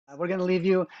We're going to leave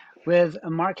you with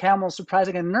Mark Hamill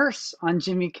surprising a nurse on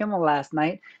Jimmy Kimmel last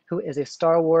night, who is a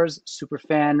Star Wars super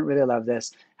fan. Really love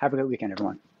this. Have a good weekend,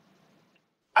 everyone.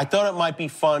 I thought it might be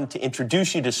fun to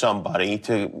introduce you to somebody,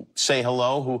 to say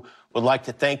hello, who would like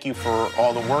to thank you for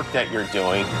all the work that you're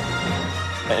doing.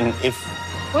 And if...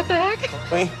 What the heck?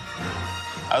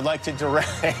 I'd like to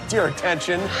direct your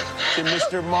attention to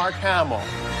Mr. Mark Hamill.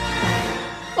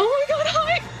 Oh my God,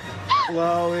 hi!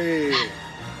 Chloe.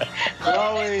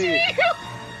 Chloe.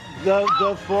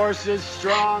 The force is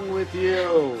strong with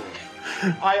you.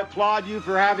 I applaud you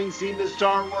for having seen the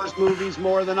Star Wars movies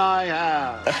more than I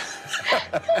have.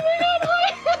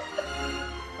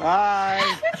 Hi.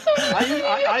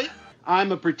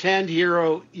 I'm a pretend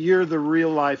hero. You're the real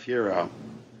life hero.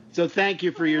 So thank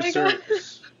you for your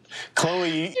service.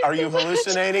 Chloe, are you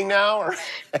hallucinating now? Or?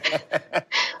 I'm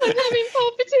having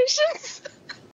palpitations.